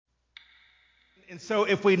And so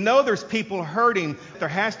if we know there's people hurting, there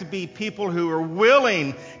has to be people who are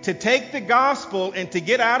willing to take the gospel and to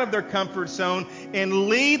get out of their comfort zone and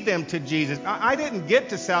lead them to Jesus. I didn't get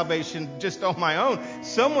to salvation just on my own.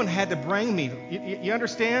 Someone had to bring me. You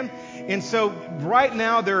understand? And so right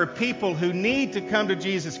now there are people who need to come to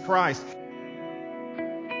Jesus Christ.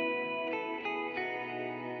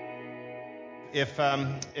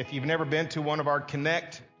 If you've never been to one of our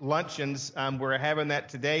Connect luncheons, we're having that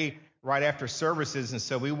today right after services, and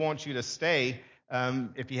so we want you to stay.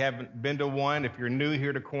 If you haven't been to one, if you're new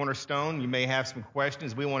here to Cornerstone, you may have some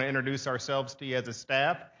questions. We want to introduce ourselves to you as a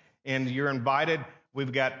staff, and you're invited.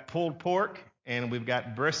 We've got pulled pork, and we've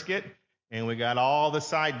got brisket, and we got all the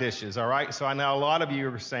side dishes. All right. So I know a lot of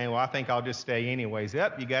you are saying, "Well, I think I'll just stay anyways."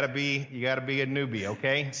 Yep. You got to be a newbie.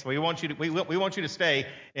 Okay. So we want you to stay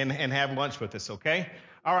and have lunch with us. Okay.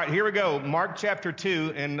 All right. Here we go. Mark chapter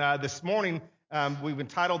 2, and this morning. We've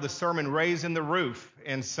entitled the sermon, Raising the Roof.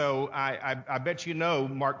 And so I bet you know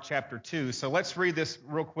Mark chapter 2. So let's read this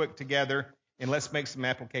real quick together, and let's make some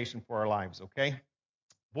application for our lives, okay?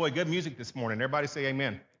 Boy, good music this morning. Everybody say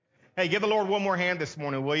amen. Hey, give the Lord one more hand this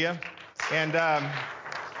morning, will you? And,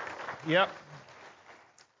 yep.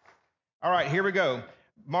 All right, here we go.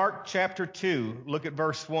 Mark chapter 2, look at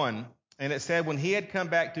verse 1. And it said, when he had come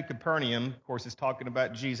back to Capernaum, of course, it's talking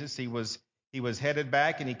about Jesus. He was headed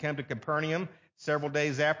back, and he came to Capernaum several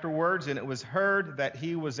days afterwards, and it was heard that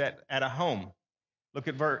he was at a home.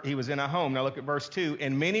 He was in a home. Now look at verse 2.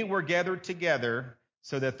 And many were gathered together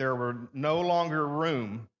so that there were no longer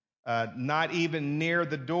room, not even near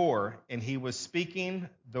the door, and he was speaking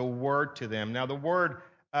the word to them. Now the word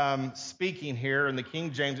speaking here in the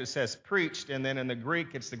King James, it says preached, and then in the Greek,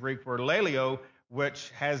 it's the Greek word laleo, which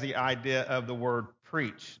has the idea of the word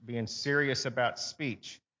preach, being serious about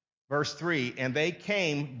speech. Verse 3, and they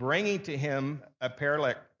came bringing to him a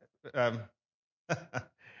paralytic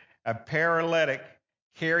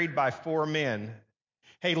carried by 4 men.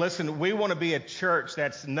 Hey, listen, we want to be a church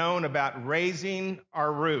that's known about raising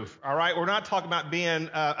our roof, all right? We're not talking about being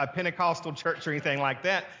a Pentecostal church or anything like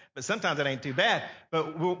that, but sometimes it ain't too bad.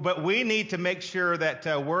 But we need to make sure that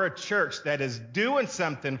we're a church that is doing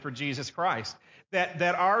something for Jesus Christ.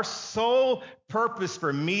 That our sole purpose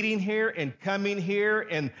for meeting here and coming here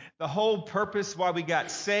and the whole purpose why we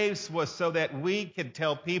got saved was so that we could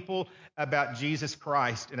tell people about Jesus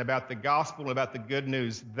Christ and about the gospel and about the good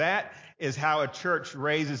news. That is how a church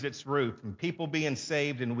raises its roof, and people being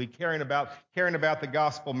saved and we caring about the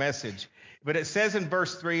gospel message. But it says in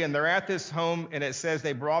verse 3, and they're at this home, and it says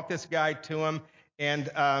they brought this guy to him. And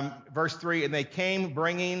verse 3, and they came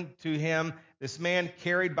bringing to him this man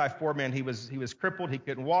carried by 4 men. He was crippled. He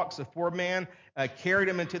couldn't walk. So 4 men carried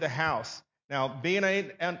him into the house. Now, being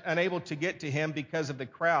unable to get to him because of the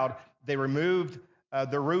crowd, they removed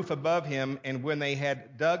the roof above him. And when they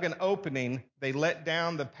had dug an opening, they let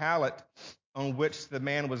down the pallet on which the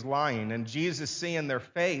man was lying. And Jesus, seeing their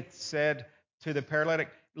faith, said to the paralytic,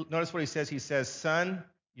 notice what he says. He says, son,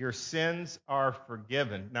 your sins are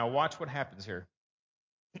forgiven. Now, watch what happens here.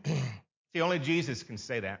 See, only Jesus can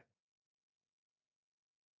say that.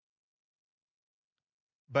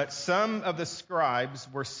 But some of the scribes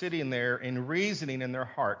were sitting there and reasoning in their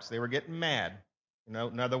hearts. They were getting mad. You know,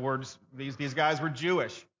 in other words, these guys were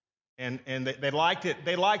Jewish, and they liked it.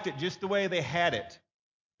 They liked it just the way they had it.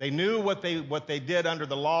 They knew what they did under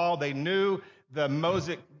the law. They knew the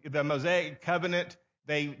Mosaic covenant.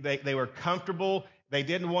 They were comfortable. They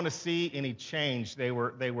didn't want to see any change. They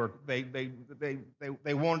wanted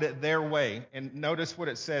it their way. And notice what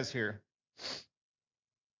it says here.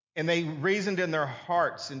 And they reasoned in their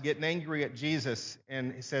hearts and getting angry at Jesus.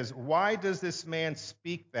 And he says, why does this man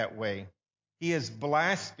speak that way? He is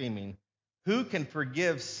blaspheming. Who can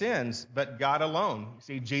forgive sins but God alone?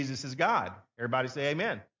 See, Jesus is God. Everybody say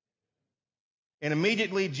amen. And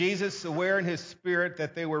immediately Jesus, aware in his spirit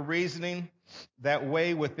that they were reasoning that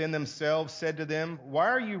way within themselves, said to them, why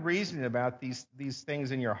are you reasoning about these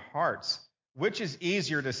things in your hearts? Which is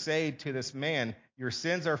easier to say to this man, your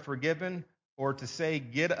sins are forgiven, or to say,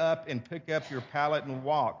 get up and pick up your pallet and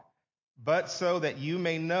walk? But so that you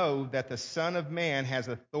may know that the Son of Man has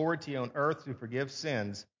authority on earth to forgive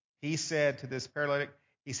sins, he said to this paralytic,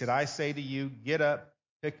 he said, I say to you, get up,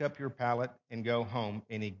 pick up your pallet, and go home.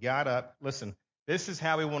 And he got up. Listen, this is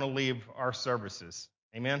how we want to leave our services.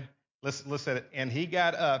 Amen? Listen at it. And he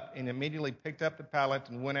got up and immediately picked up the pallet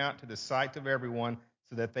and went out to the sight of everyone,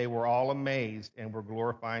 so that they were all amazed and were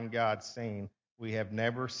glorifying God, saying, we have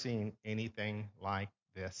never seen anything like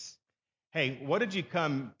this. Hey, what did you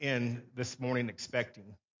come in this morning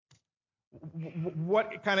expecting?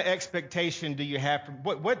 What kind of expectation do you have?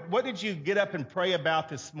 What did you get up and pray about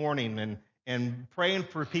this morning and praying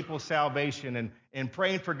for people's salvation and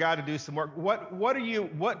praying for God to do some work. What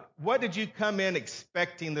did you come in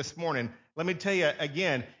expecting this morning? Let me tell you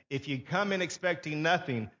again, if you come in expecting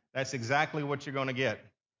nothing, that's exactly what you're going to get.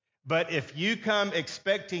 But if you come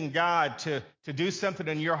expecting God to do something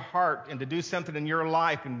in your heart and to do something in your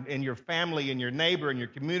life and in your family and your neighbor and your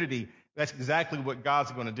community, that's exactly what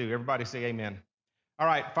God's going to do. Everybody say amen. All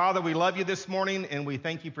right, Father, we love you this morning, and we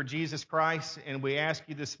thank you for Jesus Christ, and we ask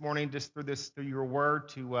you this morning, just through your word,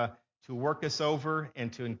 to work us over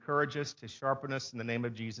and to encourage us, to sharpen us in the name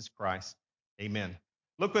of Jesus Christ. Amen.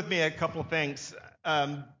 Look with me at a couple of things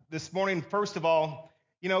this morning. First of all,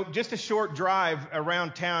 just a short drive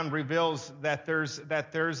around town reveals that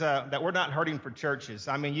we're not hurting for churches.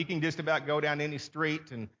 I mean, you can just about go down any street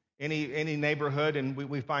and any neighborhood, and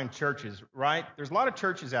we find churches, right? There's a lot of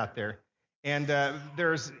churches out there. And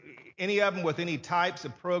there's any of them with any types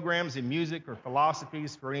of programs in music or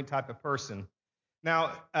philosophies for any type of person.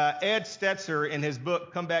 Now, Ed Stetzer, in his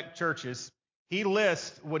book, Comeback Churches, he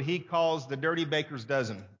lists what he calls the Dirty Baker's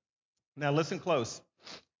Dozen. Now, listen close.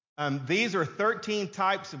 These are 13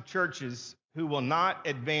 types of churches who will not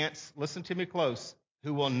advance, listen to me close,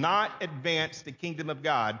 who will not advance the kingdom of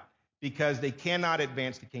God because they cannot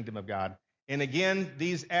advance the kingdom of God. And again,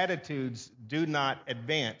 these attitudes do not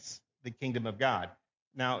advance the kingdom of God.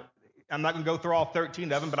 Now, I'm not going to go through all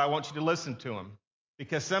 13 of them, but I want you to listen to them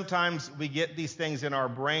because sometimes we get these things in our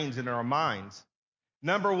brains and in our minds.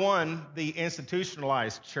 Number one, the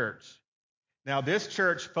institutionalized church. Now, this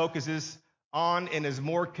church focuses on and is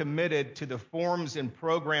more committed to the forms and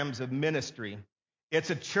programs of ministry. It's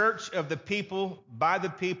a church of the people, by the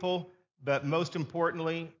people, but most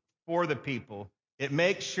importantly, for the people. It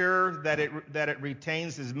makes sure that it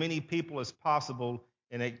retains as many people as possible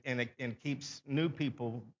and keeps new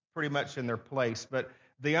people pretty much in their place. But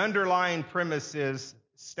the underlying premise is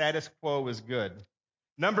status quo is good.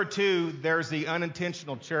 Number two, there's the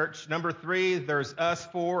unintentional church. Number three, there's us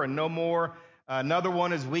for and no more. Another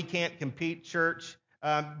one is we can't compete church.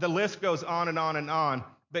 The list goes on and on and on.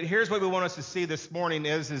 But here's what we want us to see this morning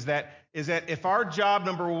is that if our job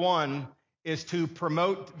number one is to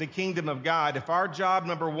promote the kingdom of God, if our job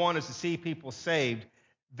number one is to see people saved,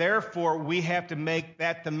 therefore, we have to make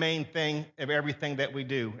that the main thing of everything that we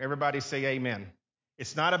do. Everybody say amen.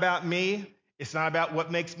 It's not about me. It's not about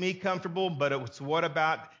what makes me comfortable, but it's what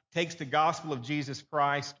takes the gospel of Jesus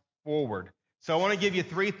Christ forward. So I want to give you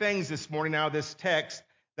three things this morning out of this text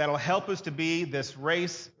that'll help us to be this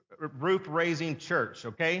roof-raising church,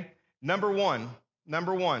 okay? Number one,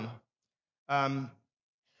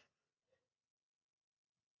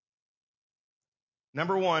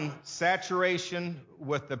 saturation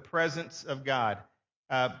with the presence of God.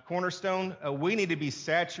 Cornerstone, we need to be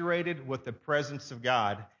saturated with the presence of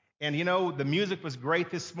God. And, the music was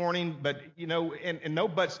great this morning, but, and no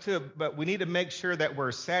buts to it, but we need to make sure that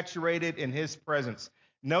we're saturated in his presence.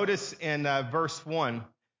 Notice in verse 1,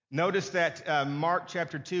 notice that Mark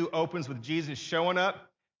chapter 2 opens with Jesus showing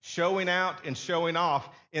up, showing out, and showing off.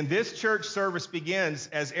 And this church service begins,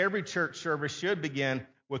 as every church service should begin,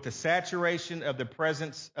 with the saturation of the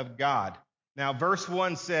presence of God. Now, verse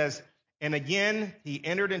 1 says, "And again he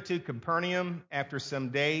entered into Capernaum after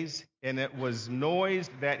some days, and it was noised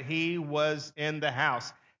that he was in the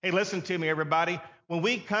house." Hey, listen to me, everybody. When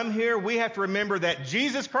we come here, we have to remember that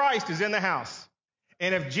Jesus Christ is in the house.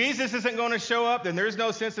 And if Jesus isn't going to show up, then there's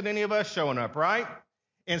no sense in any of us showing up, right?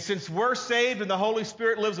 And since we're saved and the Holy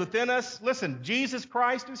Spirit lives within us, listen, Jesus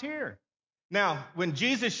Christ is here. Now, when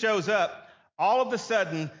Jesus shows up, all of a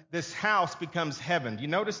sudden, this house becomes heaven. Do you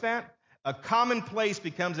notice that? A common place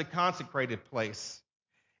becomes a consecrated place.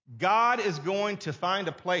 God is going to find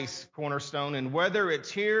a place, Cornerstone, and whether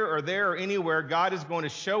it's here or there or anywhere, God is going to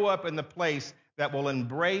show up in the place that will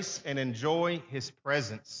embrace and enjoy his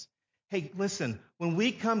presence. Hey, listen, when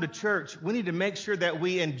we come to church, we need to make sure that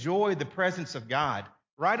we enjoy the presence of God.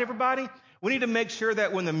 Right, everybody? We need to make sure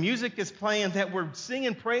that when the music is playing, that we're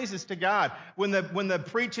singing praises to God. When the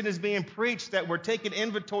preaching is being preached, that we're taking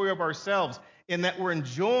inventory of ourselves and that we're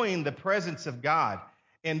enjoying the presence of God.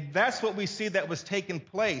 And that's what we see that was taking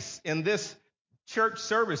place in this church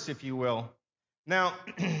service, if you will. Now,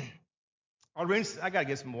 I got to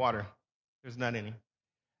get some water. There's not any.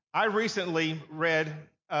 I recently read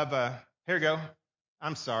of here you go.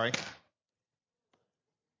 I'm sorry.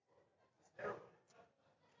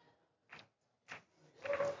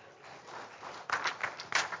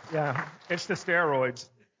 Yeah, it's the steroids.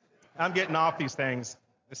 I'm getting off these things.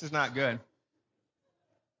 This is not good.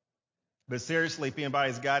 But seriously, if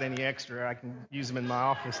anybody's got any extra, I can use them in my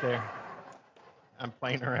office there. I'm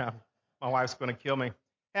playing around. My wife's going to kill me.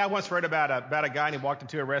 Hey, I once read about a guy and he walked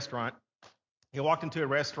into a restaurant He walked into a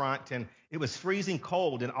restaurant and it was freezing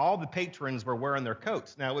cold, and all the patrons were wearing their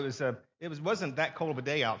coats. Now wasn't that cold of a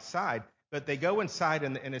day outside, but they go inside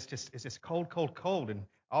and it's just cold, cold, cold, and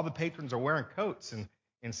all the patrons are wearing coats.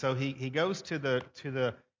 And so he goes to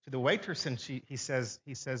the waitress and he says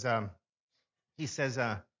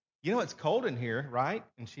you know it's cold in here, right?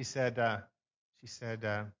 And she said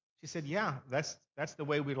yeah, that's the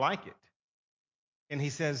way we like it. And he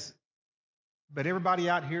says, but everybody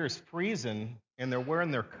out here is freezing and they're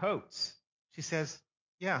wearing their coats. She says,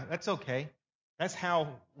 yeah, that's okay. That's how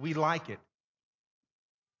we like it.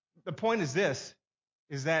 The point is this,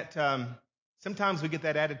 is that sometimes we get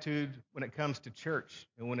that attitude when it comes to church,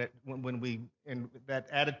 and that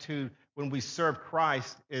attitude when we serve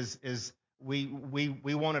Christ is we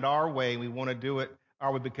want it our way, we want to do it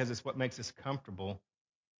our way because it's what makes us comfortable.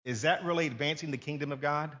 Is that really advancing the kingdom of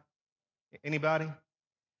God? Anybody?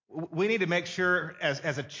 We need to make sure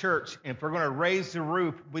as a church, if we're going to raise the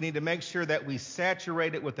roof, we need to make sure that we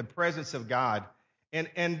saturate it with the presence of God.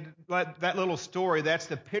 And like that little story, that's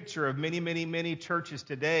the picture of many, many, many churches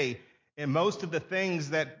today. And most of the things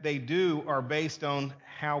that they do are based on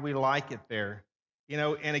how we like it there. You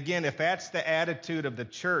know, and again, if that's the attitude of the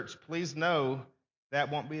church, please know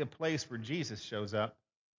that won't be a place where Jesus shows up.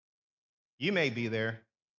 You may be there,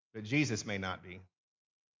 but Jesus may not be.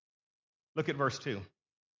 Look at verse 2.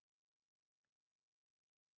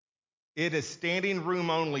 It is standing room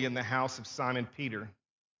only in the house of Simon Peter.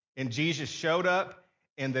 And Jesus showed up,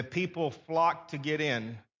 and the people flocked to get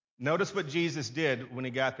in. Notice what Jesus did when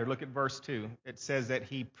he got there. Look at verse 2. It says that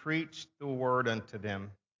he preached the word unto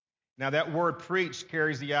them. Now, that word preached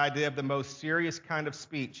carries the idea of the most serious kind of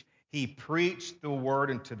speech. He preached the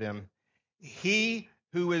word unto them. He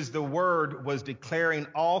who is the word was declaring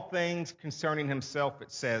all things concerning himself,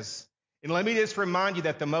 it says. And let me just remind you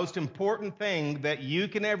that the most important thing that you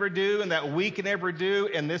can ever do and that we can ever do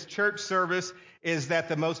in this church service is that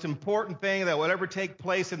the most important thing that will ever take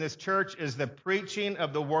place in this church is the preaching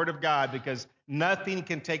of the Word of God, because nothing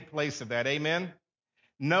can take place of that. Amen?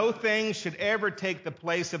 No thing should ever take the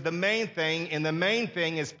place of the main thing, and the main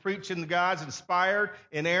thing is preaching God's inspired,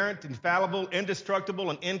 inerrant, infallible,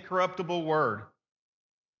 indestructible, and incorruptible Word.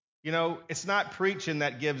 You know, it's not preaching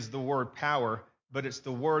that gives the Word power, but it's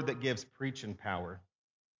the word that gives preaching power.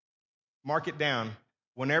 Mark it down.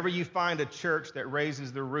 Whenever you find a church that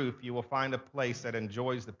raises the roof, you will find a place that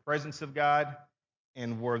enjoys the presence of God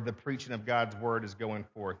and where the preaching of God's word is going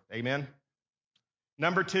forth. Amen?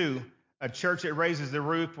 Number 2, a church that raises the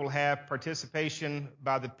roof will have participation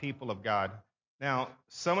by the people of God. Now,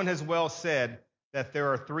 someone has well said that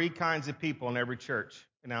there are 3 kinds of people in every church.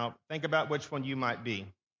 Now, think about which one you might be.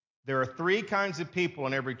 There are 3 kinds of people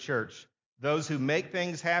in every church. Those who make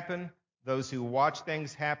things happen, those who watch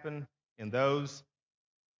things happen, and those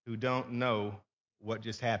who don't know what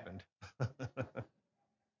just happened.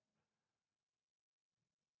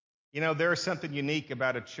 You know, there is something unique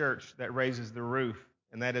about a church that raises the roof,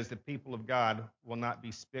 and that is the people of God will not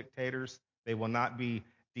be spectators. They will not be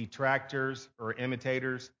detractors or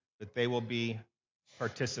imitators, but they will be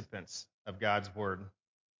participants of God's word.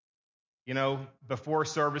 You know, before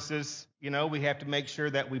services, you know, we have to make sure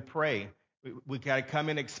that we pray. We got to come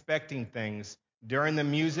in expecting things. During the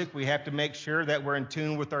music, we have to make sure that we're in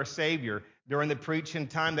tune with our Savior. During the preaching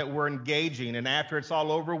time, that we're engaging. And after it's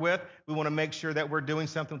all over with, we want to make sure that we're doing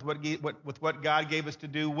something with what God gave us to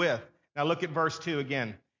do with. Now look at verse 2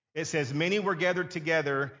 again. It says, many were gathered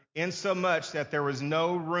together insomuch that there was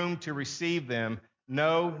no room to receive them,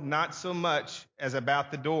 no, not so much as about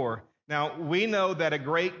the door. Now, we know that a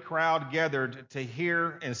great crowd gathered to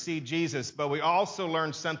hear and see Jesus, but we also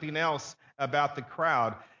learned something else about the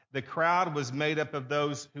crowd. The crowd was made up of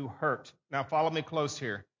those who hurt. Now, follow me close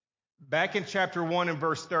here. Back in chapter 1 and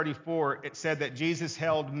verse 34, it said that Jesus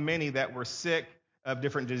healed many that were sick of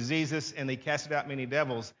different diseases, and they casted out many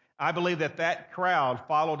devils. I believe that crowd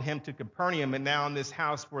followed him to Capernaum, and now in this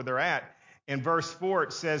house where they're at. In verse 4,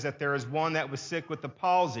 it says that there is one that was sick with the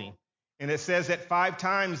palsy. And it says that 5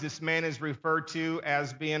 times this man is referred to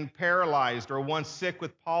as being paralyzed or one sick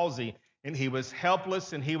with palsy. And he was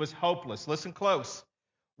helpless and he was hopeless. Listen close.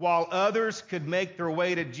 While others could make their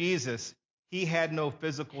way to Jesus, he had no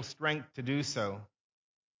physical strength to do so.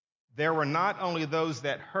 There were not only those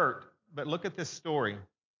that hurt, but look at this story.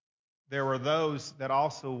 There were those that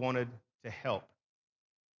also wanted to help.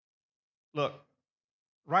 Look,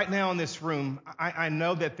 right now in this room, I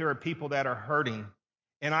know that there are people that are hurting.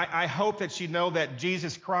 And I hope that you know that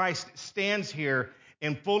Jesus Christ stands here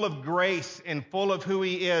and full of grace and full of who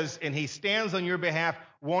he is, and he stands on your behalf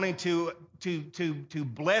wanting to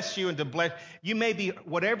bless you and to bless. You may be,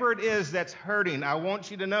 whatever it is that's hurting, I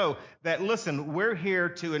want you to know that, listen, we're here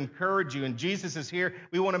to encourage you, and Jesus is here.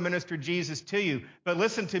 We want to minister Jesus to you. But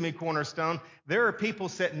listen to me, Cornerstone. There are people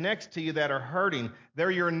sitting next to you that are hurting.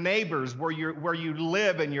 They're your neighbors where you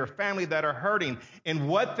live and your family that are hurting. And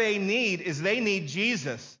what they need is they need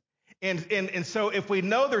Jesus. And so if we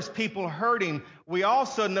know there's people hurting, we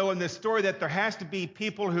also know in this story that there has to be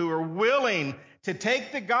people who are willing to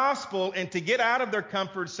take the gospel and to get out of their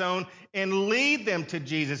comfort zone and lead them to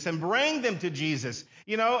Jesus and bring them to Jesus.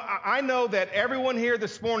 You know, I know that everyone here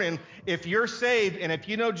this morning, if you're saved and if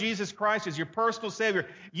you know Jesus Christ as your personal Savior,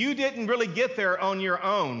 you didn't really get there on your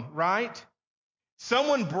own, right?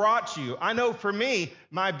 Someone brought you. I know for me,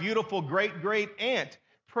 my beautiful great aunt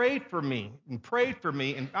prayed for me.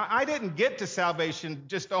 And I didn't get to salvation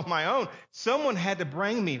just on my own. Someone had to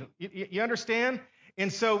bring me. You understand?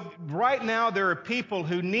 And so right now there are people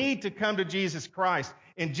who need to come to Jesus Christ.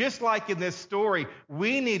 And just like in this story,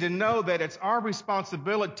 we need to know that it's our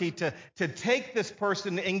responsibility to take this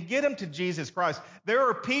person and get him to Jesus Christ. There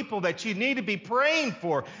are people that you need to be praying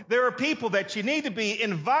for. There are people that you need to be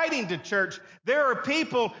inviting to church. There are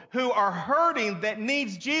people who are hurting that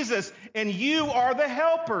needs Jesus, and you are the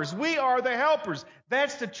helpers. We are the helpers.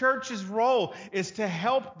 That's the church's role, is to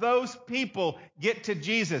help those people get to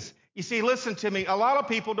Jesus. You see, listen to me. A lot of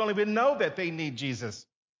people don't even know that they need Jesus,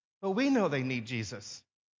 but we know they need Jesus.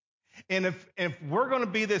 And if we're going to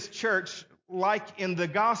be this church like in the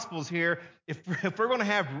Gospels here, if we're going to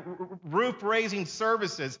have roof-raising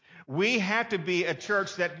services, we have to be a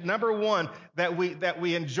church that, number one, that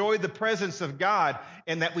we enjoy the presence of God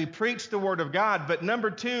and that we preach the Word of God. But number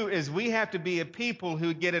two is we have to be a people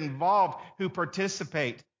who get involved, who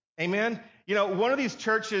participate. Amen? You know, one of these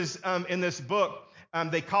churches in this book,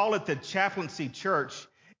 they call it the Chaplaincy Church.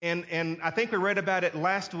 And I think we read about it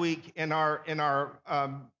last week in our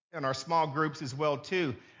small groups as well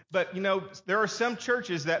too. But you know, there are some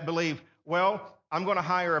churches that believe, well, I'm going to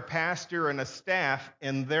hire a pastor and a staff,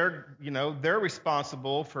 and they're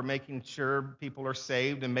responsible for making sure people are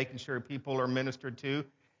saved and making sure people are ministered to.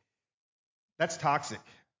 That's toxic.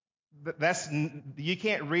 You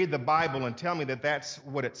can't read the Bible and tell me that that's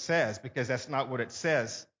what it says, because that's not what it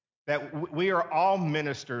says. That we are all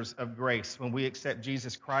ministers of grace when we accept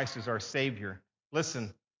Jesus Christ as our Savior.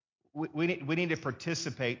 Listen, we need to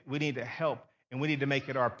participate, we need to help, and we need to make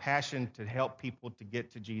it our passion to help people to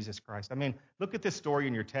get to Jesus Christ. I mean, look at this story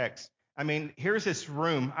in your text. I mean, here's this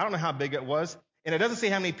room. I don't know how big it was, and it doesn't say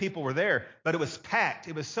how many people were there, but it was packed.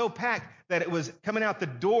 It was so packed that it was coming out the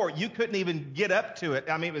door. You couldn't even get up to it.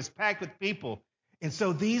 I mean, it was packed with people. And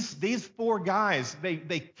so these four guys,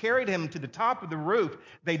 they carried him to the top of the roof.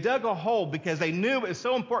 They dug a hole because they knew it was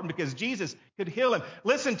so important because Jesus could heal him.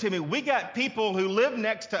 Listen to me. We got people who live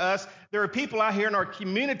next to us. There are people out here in our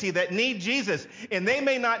community that need Jesus. And they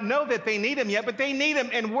may not know that they need him yet, but they need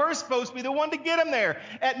him. And we're supposed to be the one to get him there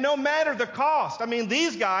at no matter the cost. I mean,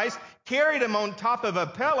 these guys carried him on top of a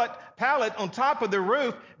pallet on top of the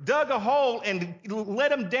roof, dug a hole and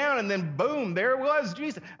let him down, and then boom, there was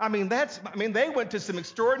Jesus. I mean, they went to some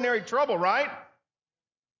extraordinary trouble, right?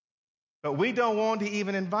 But we don't want to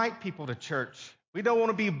even invite people to church. We don't want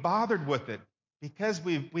to be bothered with it because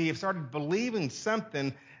we have started believing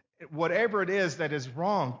something, whatever it is that is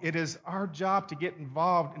wrong. It is our job to get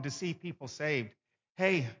involved and to see people saved.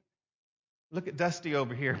 Hey, look at Dusty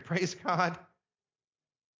over here. Praise God.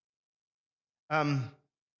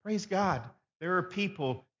 Praise God. There are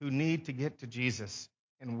people who need to get to Jesus,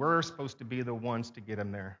 and we're supposed to be the ones to get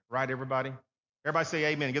them there. Right, everybody? Everybody say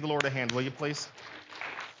amen. Give the Lord a hand, will you, please?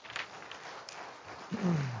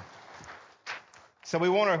 So we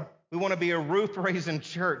want to be a roof-raising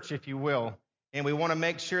church, if you will, and we want to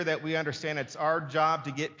make sure that we understand it's our job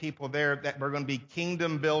to get people there, that we're going to be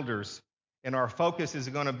kingdom builders, and our focus is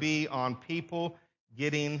going to be on people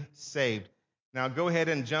getting saved. Now, go ahead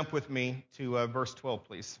and jump with me to verse 12,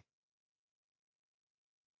 please.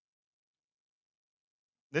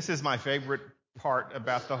 This is my favorite part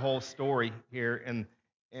about the whole story here, and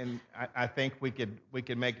I think we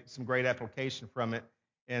could make some great application from it.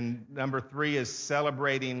 And number 3 is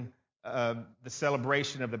celebrating the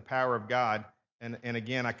celebration of the power of God. And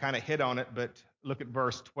again, I kind of hit on it, but look at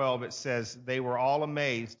verse 12. It says, they were all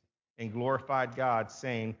amazed and glorified God,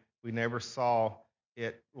 saying, we never saw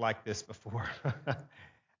it like this before.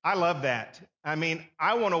 I love that. I mean,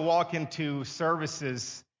 I want to walk into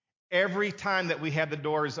services every time that we have the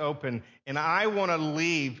doors open, and I want to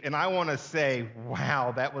leave and I want to say,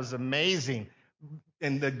 wow, that was amazing.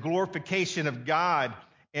 And the glorification of God.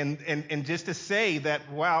 And just to say that,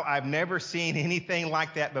 wow, I've never seen anything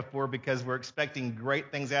like that before because we're expecting great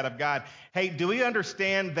things out of God. Hey, do we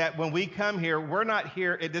understand that when we come here, we're not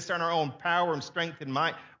here just on our own power and strength and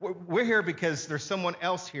might. We're here because there's someone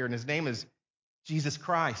else here, and his name is Jesus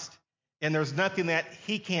Christ. And there's nothing that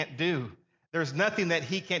he can't do. There's nothing that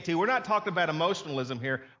he can't do. We're not talking about emotionalism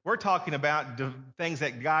here. We're talking about things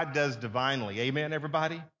that God does divinely. Amen,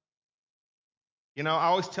 everybody? You know,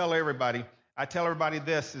 I tell everybody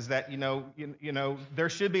this is that, there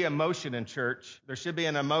should be emotion in church. There should be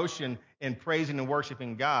an emotion in praising and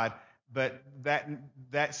worshiping God, but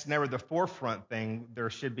that's never the forefront thing. There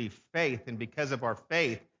should be faith, and because of our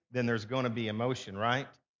faith, then there's going to be emotion, right?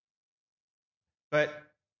 But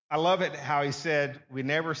I love it how he said, we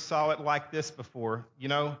never saw it like this before.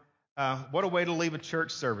 What a way to leave a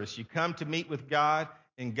church service. You come to meet with God,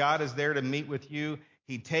 and God is there to meet with you.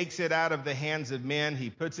 He takes it out of the hands of men. He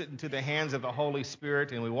puts it into the hands of the Holy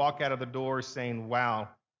Spirit, and we walk out of the door saying, wow,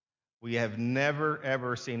 we have never,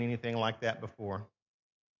 ever seen anything like that before.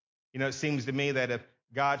 It seems to me that if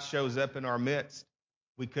God shows up in our midst,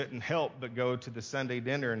 we couldn't help but go to the Sunday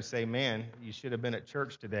dinner and say, man, you should have been at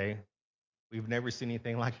church today. We've never seen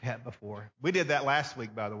anything like that before. We did that last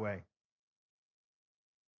week, by the way.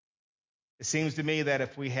 It seems to me that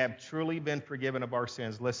if we have truly been forgiven of our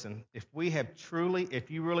sins, listen, if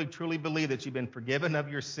you really truly believe that you've been forgiven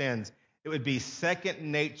of your sins, it would be second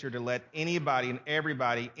nature to let anybody and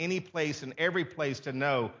everybody, any place and every place to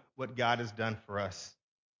know what God has done for us.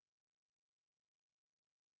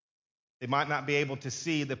 They might not be able to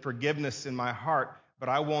see the forgiveness in my heart, but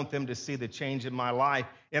I want them to see the change in my life,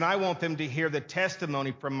 and I want them to hear the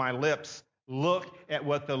testimony from my lips. Look at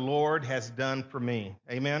what the Lord has done for me.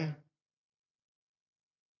 Amen?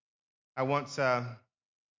 I once I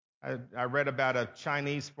read about a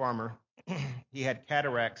Chinese farmer. He had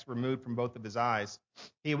cataracts removed from both of his eyes.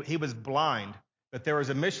 He was blind, but there was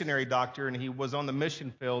a missionary doctor, and he was on the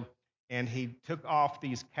mission field, and he took off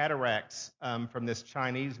these cataracts from this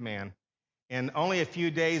Chinese man. And only a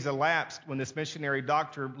few days elapsed when this missionary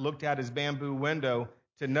doctor looked out his bamboo window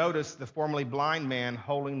to notice the formerly blind man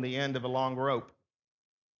holding the end of a long rope.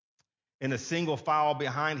 In a single file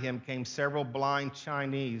behind him came several blind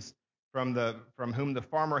Chinese from whom the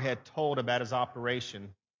farmer had told about his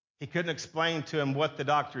operation. He couldn't explain to him what the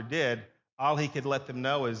doctor did. All he could let them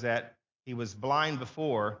know is that he was blind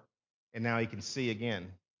before, and now he can see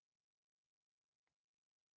again.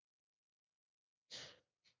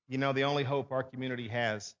 The only hope our community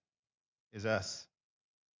has is us.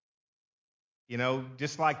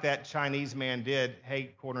 Just like that Chinese man did,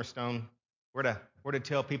 hey, Cornerstone, we're to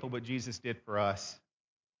tell people what Jesus did for us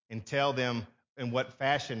and tell them in what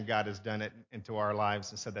fashion God has done it into our lives,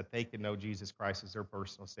 and so that they can know Jesus Christ as their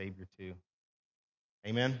personal Savior too.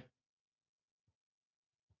 Amen?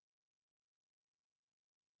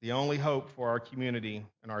 The only hope for our community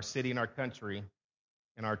and our city and our country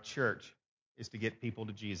and our church is to get people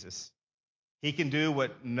to Jesus. He can do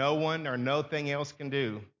what no one or nothing else can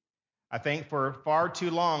do. I think for far too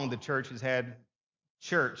long, the church has had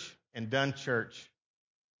church and done church.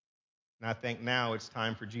 And I think now it's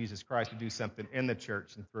time for Jesus Christ to do something in the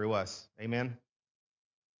church and through us. Amen?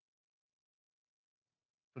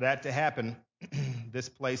 For that to happen, this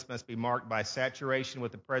place must be marked by saturation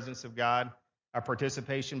with the presence of God, our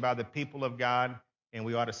participation by the people of God, and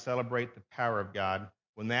we ought to celebrate the power of God.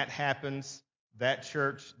 When that happens, that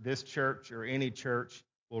church, this church, or any church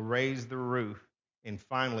will raise the roof and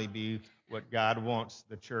finally be what God wants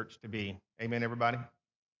the church to be. Amen, everybody?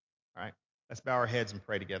 All right, let's bow our heads and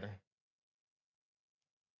pray together.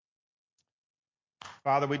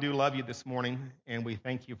 Father, we do love you this morning, and we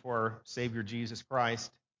thank you for our Savior, Jesus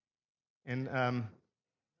Christ. And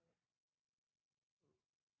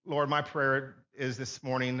Lord, my prayer is this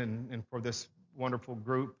morning and for this wonderful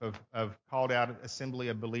group of called out assembly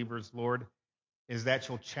of believers, Lord, is that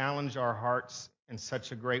you'll challenge our hearts in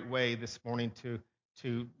such a great way this morning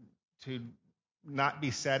to not be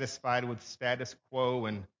satisfied with status quo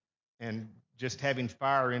and just having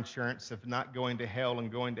fire insurance of not going to hell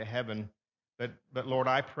and going to heaven. But Lord,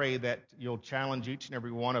 I pray that you'll challenge each and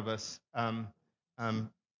every one of us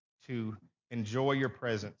to enjoy your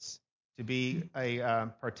presence, to be a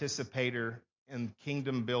participator in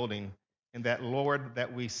kingdom building, and that, Lord,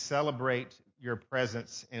 that we celebrate your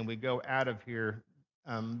presence and we go out of here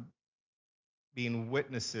being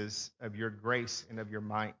witnesses of your grace and of your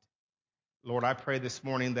might. Lord, I pray this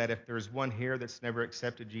morning that if there's one here that's never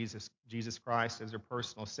accepted Jesus Christ as their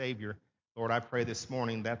personal Savior, Lord, I pray this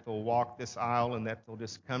morning that they'll walk this aisle and that they'll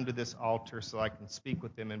just come to this altar so I can speak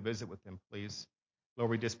with them and visit with them, please. Lord,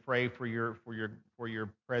 we just pray for your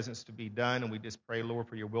presence to be done, and we just pray, Lord,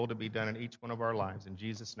 for your will to be done in each one of our lives. In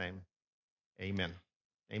Jesus' name, amen.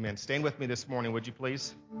 Amen. Stand with me this morning, would you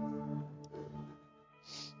please?